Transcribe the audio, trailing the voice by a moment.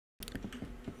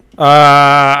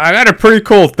I got a pretty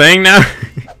cool thing now.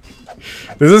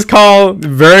 This is called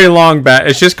Very Long Bat.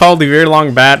 It's just called the Very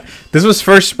Long Bat. This was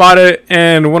first spotted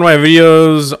in one of my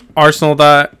videos,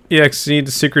 Arsenal.exe, the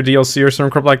secret DLC or some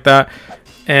crap like that.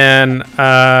 And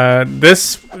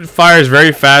this fires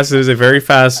very fast. It is a very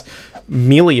fast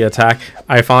melee attack.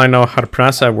 I finally know how to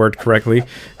pronounce that word correctly.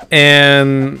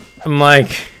 And I'm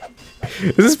like,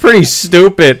 this is pretty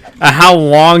stupid how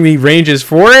long the range is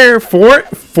for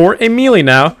a melee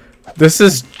now. This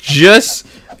is just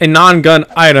a non-gun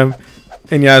item.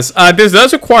 And yes, this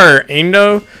does require aim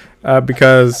though,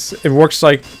 because it works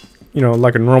like, you know,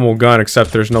 like a normal gun,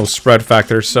 except there's no spread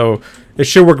factor. So it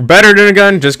should work better than a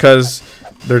gun just because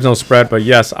there's no spread. But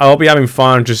yes, I'll be having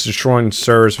fun just destroying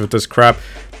servers with this crap.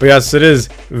 But yes, it is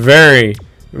very,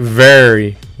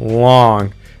 very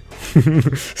long.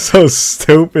 So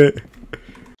stupid.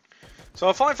 So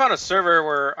I finally found a server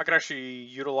where I can actually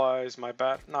utilize my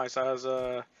bat. Nice,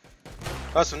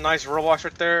 that's some nice Roblox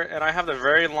right there, and I have the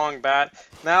very long bat.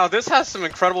 Now this has some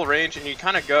incredible range, and you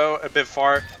kind of go a bit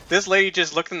far. This lady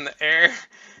just looked in the air,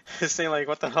 saying like,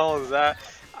 "What the hell is that?"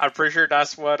 I'm pretty sure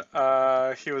that's what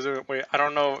he was doing. Wait, I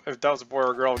don't know if that was a boy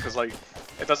or a girl, because like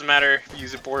it doesn't matter if you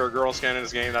use a boy or girl skin in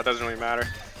this game. That doesn't really matter.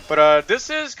 But this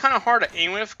is kind of hard to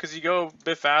aim with because you go a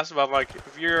bit fast. But like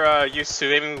if you're used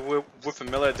to aiming with a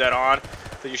melee dead on,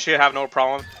 then you should have no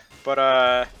problem.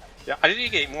 But yeah, I need to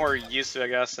get more used to it, I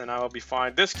guess, and I will be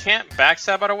fine. This can't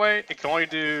backstab, by the way. It can only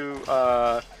do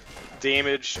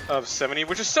damage of 70,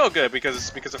 which is still good because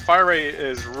the fire rate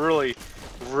is really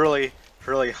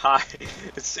high.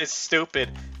 It's stupid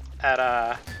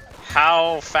at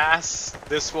how fast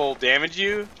this will damage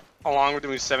you, along with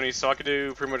doing 70. So I could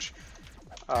do pretty much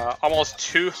almost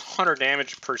 200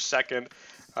 damage per second,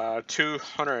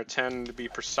 210 to be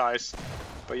precise.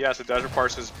 But yes, it does require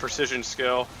some precision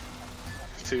skill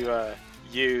to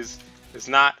use. It's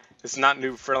not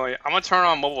noob friendly. I'm gonna turn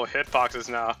on mobile hitboxes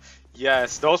now.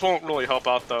 Yes, those won't really help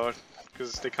out though,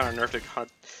 because they kind of nerfed it.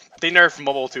 They nerfed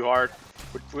mobile too hard,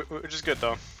 which is good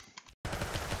though.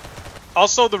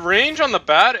 Also, the range on the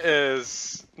bat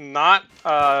is not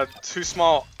too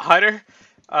small either.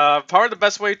 Probably the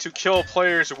best way to kill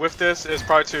players with this is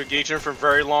probably to engage them for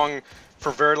very long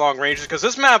ranges, because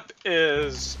this map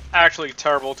is actually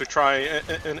terrible to try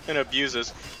and abuse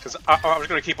this, because I'm just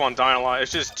going to keep on dying a lot.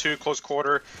 It's just too close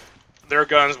quarter. Their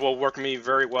guns will work me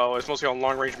very well. It's mostly on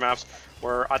long range maps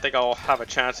where I think I'll have a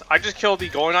chance. I just killed the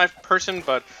golden knife person,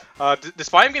 but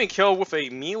despite him getting killed with a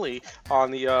melee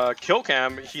on the kill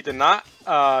cam, he did not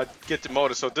get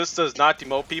demoted. So this does not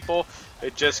demote people,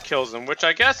 it just kills them, which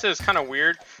I guess is kind of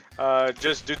weird,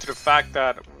 just due to the fact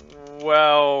that,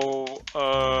 well,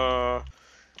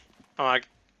 like,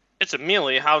 it's a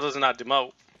melee, how does it not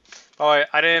demote? Oh,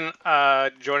 I didn't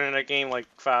join in a game like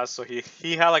fast, so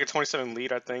he had like a 27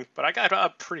 lead, I think, but I got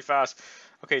up pretty fast.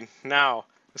 Okay, now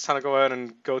it's time to go ahead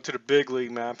and go to the big league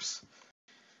maps.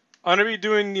 I'm gonna be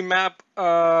doing the map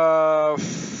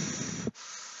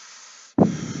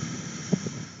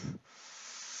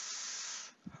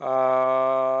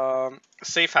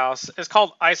Safe House. It's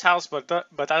called Ice House, but that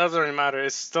doesn't really matter.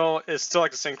 It's still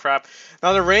like the same crap.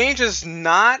 Now the range is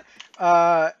not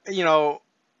you know,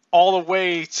 all the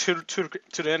way to the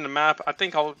end of the map. I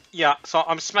think so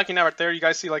I'm smacking that right there. You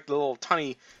guys see like the little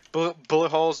tiny bullet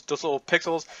holes, those little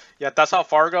pixels. Yeah, that's how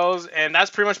far it goes, and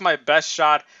that's pretty much my best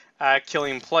shot at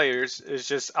killing players, is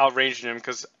just outranging them,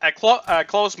 because at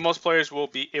close most players will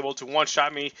be able to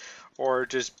one-shot me or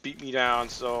just beat me down.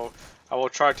 So I will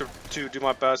try to do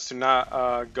my best to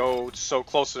not go so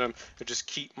close to them, and just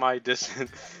keep my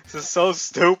distance. This is so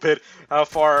stupid how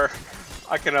far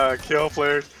I can kill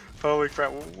players. Holy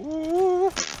crap.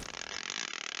 Woo.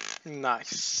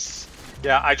 Nice.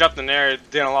 Yeah, I jumped in there,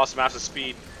 then I lost massive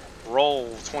speed. Roll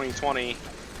 2020.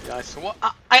 Yes. Well,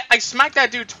 I smacked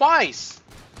that dude twice.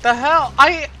 The hell?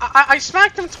 I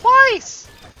smacked him twice.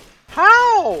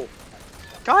 How?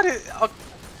 God,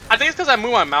 I think it's because I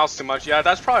move my mouse too much. Yeah,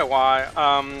 that's probably why.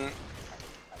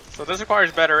 So this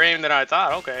requires better aim than I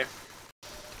thought. Okay.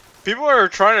 People are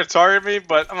trying to target me,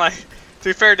 but I'm like, to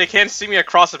be fair, they can't see me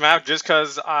across the map just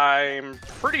because I'm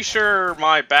pretty sure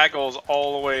my bat goes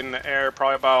all the way in the air,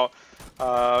 probably about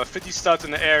 50 studs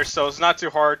in the air, so it's not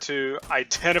too hard to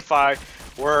identify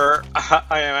where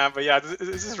I am at. But yeah,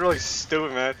 this is really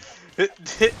stupid, man.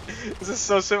 This is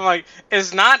so simple. Like,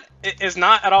 it's not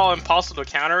at all impossible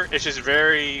to counter. It's just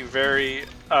very annoying,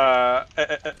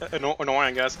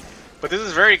 I guess. But this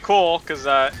is very cool because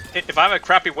if I have a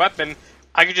crappy weapon,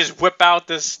 I could just whip out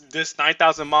this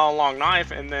 9,000 mile long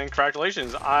knife, and then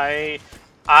congratulations, I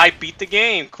beat the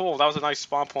game. Cool, that was a nice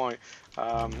spawn point.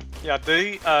 Yeah,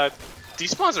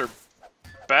 these spawns are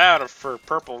bad for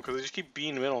purple because they just keep being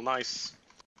in the middle. Nice.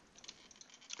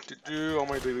 On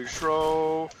my daily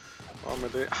throw.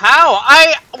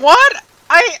 How? What?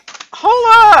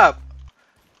 Hold up!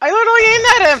 I literally aimed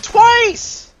at him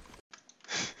twice!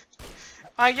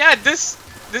 Yeah, this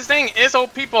thing is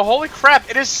OP, but holy crap,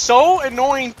 it is so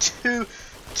annoying to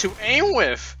aim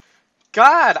with.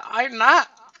 God, I'm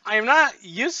not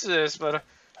used to this, but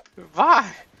why?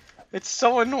 It's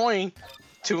so annoying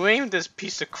to aim this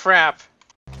piece of crap.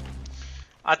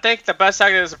 I think the best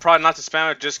tactic is probably not to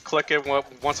spam it, just click it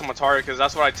once I'm on target, because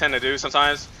that's what I tend to do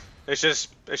sometimes. It's just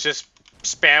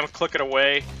spam, click it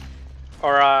away,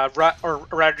 or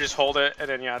rather just hold it, and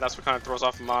then yeah, that's what kind of throws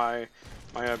off my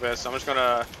abyss. I'm just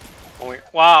gonna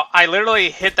wow, I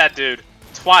literally hit that dude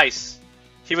twice.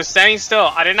 He was standing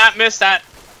still. I did not miss that.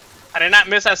 I did not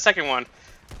miss that second one.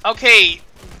 Okay,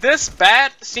 this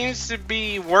bat seems to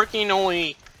be working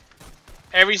only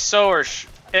every so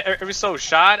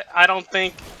shot. I don't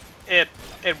think it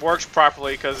works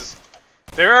properly because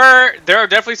there are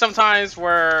definitely some times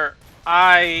where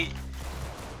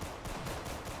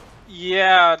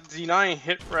denying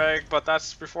hit reg, but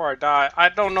that's before I die. I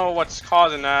don't know what's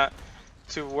causing that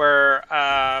to where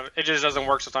it just doesn't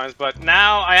work sometimes. But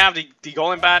now I have the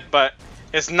golden bat, but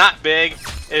it's not big.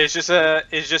 It's just a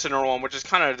normal one, which is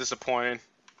kind of disappointing.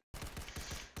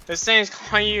 This thing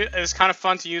is kind of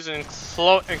fun to use in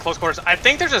close quarters. I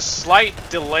think there's a slight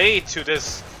delay to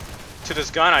this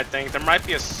gun. I think there might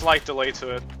be a slight delay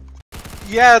to it.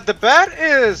 Yeah, the bat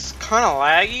is kind of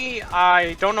laggy.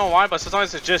 I don't know why, but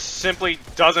sometimes it just simply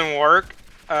doesn't work.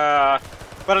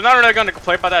 But I'm not really going to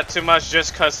complain about that too much,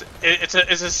 just because it's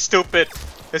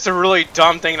a really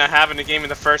dumb thing to have in the game in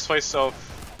the first place. So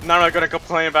I'm not really going to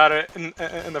complain about it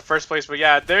in the first place. But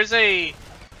yeah, there's a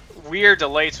weird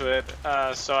delay to it,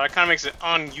 so it kind of makes it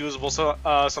unusable. So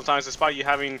sometimes, despite you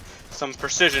having some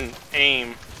precision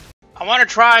aim, I want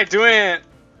to try doing it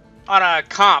on a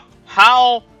comp.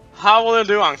 How will it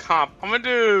do on comp? I'm gonna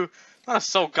do not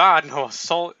Assault. God, no,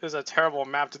 Assault is a terrible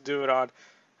map to do it on.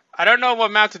 I don't know what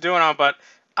map to do it on, but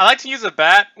I like to use a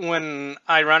bat when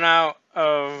I run out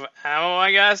of ammo,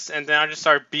 I guess, and then I just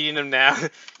start beating them down.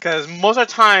 Because most of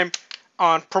the time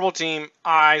on purple team,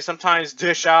 I sometimes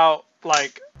dish out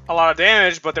like a lot of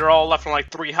damage, but they're all left on like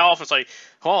 3 health. It's like,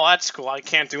 oh, that's cool. I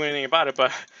can't do anything about it,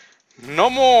 but no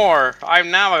more.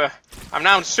 I'm now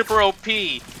super OP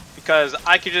because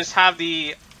I could just have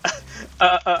the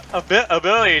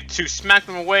ability to smack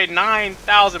them away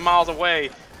 9,000 miles away.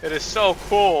 It is so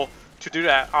cool to do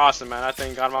that. Awesome, man. That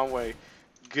thing got in my way.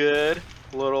 Good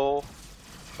little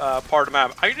part of the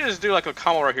map. I could just do like a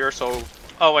combo right here. So,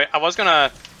 oh wait, I was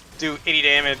gonna do 80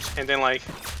 damage and then like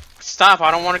stop.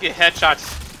 I don't want to get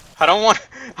headshots.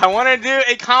 I want to do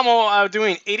a combo of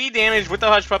doing 80 damage with the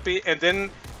Hush Puppy and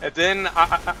then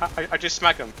I just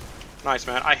smack him. Nice,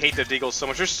 man. I hate the Deagle so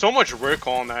much. There's so much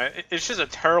recoil on that. It's just a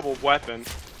terrible weapon.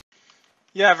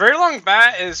 Yeah, very long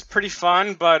bat is pretty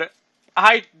fun, but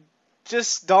I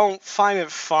just don't find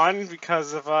it fun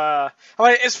because of I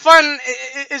mean, it's fun.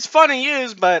 It's fun to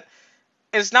use, but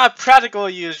it's not practical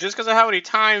to use just because of how many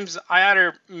times I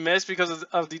either miss because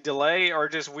of the delay or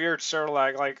just weird server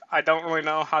lag. Like, I don't really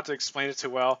know how to explain it too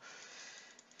well.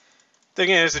 Thing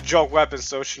is, it's a joke weapon,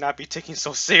 so it should not be taken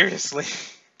so seriously.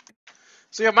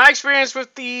 So yeah, my experience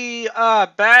with the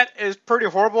bat is pretty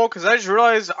horrible because I just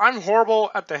realized I'm horrible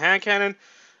at the hand cannon,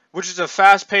 which is a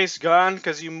fast-paced gun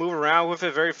because you move around with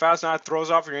it very fast and that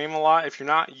throws off your aim a lot if you're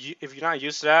not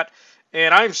used to that.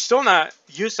 And I'm still not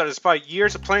used to that despite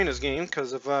years of playing this game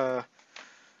because of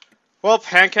well,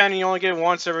 hand cannon you only get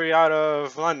once every out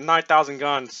of 9,000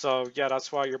 guns. So yeah,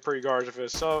 that's why you're pretty garbage with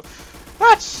it. So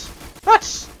that's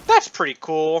pretty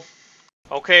cool.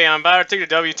 Okay, I'm about to take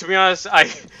the W. To be honest, I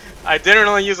didn't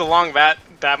really use a long bat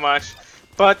that much,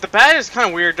 but the bat is kind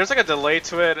of weird. There's like a delay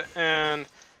to it, and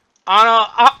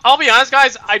I'll be honest,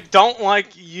 guys. I don't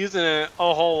like using it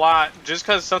a whole lot, just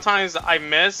because sometimes I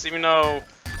miss, even though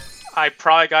I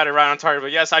probably got it right on target.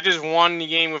 But yes, I just won the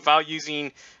game without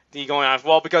using the going on.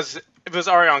 Well, because it was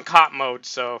already on cop mode.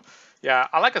 So yeah,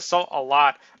 I like Assault a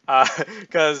lot,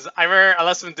 because I remember I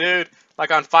left some dude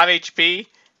like on 5 HP.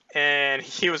 And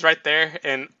he was right there,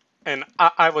 and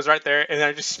I was right there, and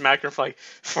I just smacked him for like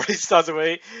 40 stars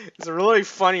away. It's a really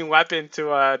funny weapon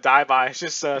to die by. It's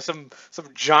just some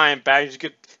giant bag. You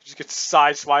just get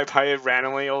sideswiped by it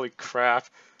randomly. Holy crap!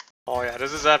 Oh yeah,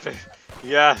 this is epic.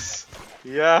 Yes,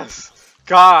 yes.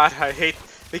 God, I hate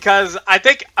because I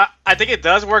think it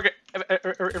does work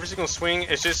every single swing.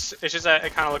 It's just that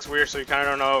it kind of looks weird, so you kind of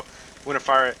don't know when to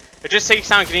fire it. It just takes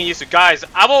time getting used to. Guys,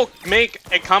 I will make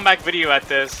a comeback video at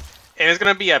this, and it's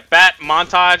gonna be a bat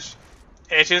montage,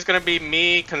 it's just gonna be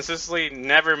me consistently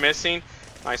never missing.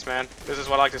 Nice, man. This is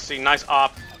what I like to see. Nice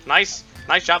op. Nice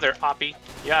job there, Oppie.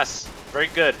 Yes, very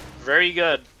good, very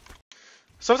good.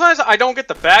 Sometimes I don't get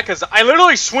the bat because I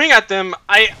literally swing at them.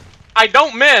 I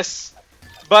don't miss,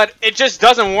 but it just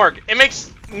doesn't work. It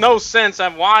makes no sense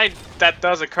on why that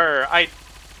does occur. I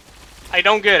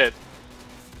don't get it.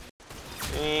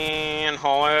 And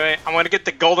hold on, wait. I'm gonna get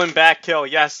the golden bat kill.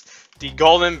 Yes, the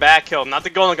golden bat kill, not the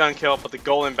golden gun kill, but the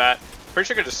golden bat. Pretty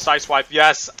sure I could just side swipe.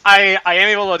 Yes, I am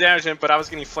able to damage him, but I was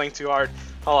getting flanked too hard.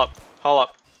 Hold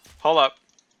up.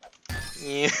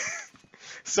 Yeah.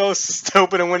 So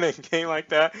stupid to win a game like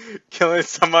that, killing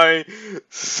somebody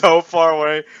so far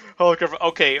away. Holy crap.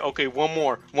 Okay, one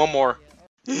more.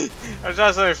 That's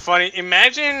just something funny.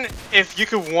 Imagine if you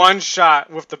could one shot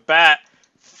with the bat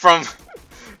from.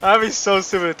 That'd be so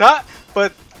stupid.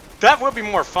 But that would be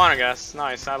more fun, I guess.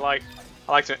 Nice. I like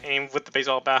to aim with the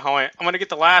baseball bat. I'm gonna get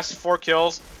the last 4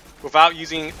 kills without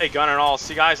using a gun at all.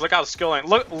 See, guys, look how the skill ain't.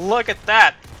 Look at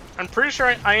that. I'm pretty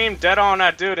sure I aimed dead on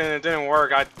that dude and it didn't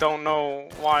work. I don't know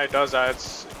why it does that.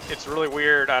 It's really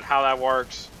weird at how that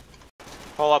works.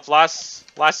 Hold up,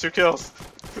 last 2 kills.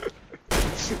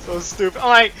 So stupid. I'm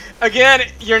like, again,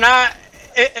 you're not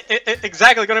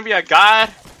exactly gonna be a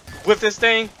god with this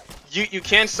thing. You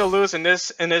can still lose in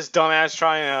this dumbass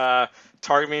trying to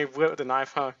target me with the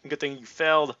knife, huh? Good thing you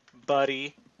failed,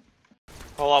 buddy.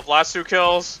 Hold up, last 2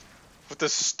 kills with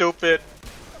this stupid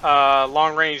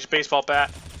long range baseball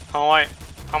bat. Alright,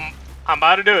 I'm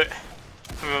about to do it.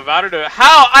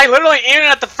 How? I literally aimed it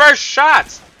at the first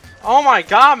shot! Oh my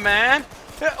god, man!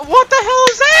 What the hell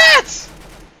is that?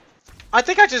 I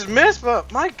think I just missed,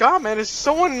 but my god, man, it's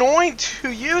so annoying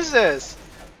to use this.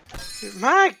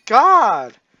 My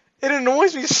god. It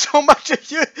annoys me so much.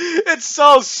 It's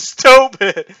so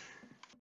stupid.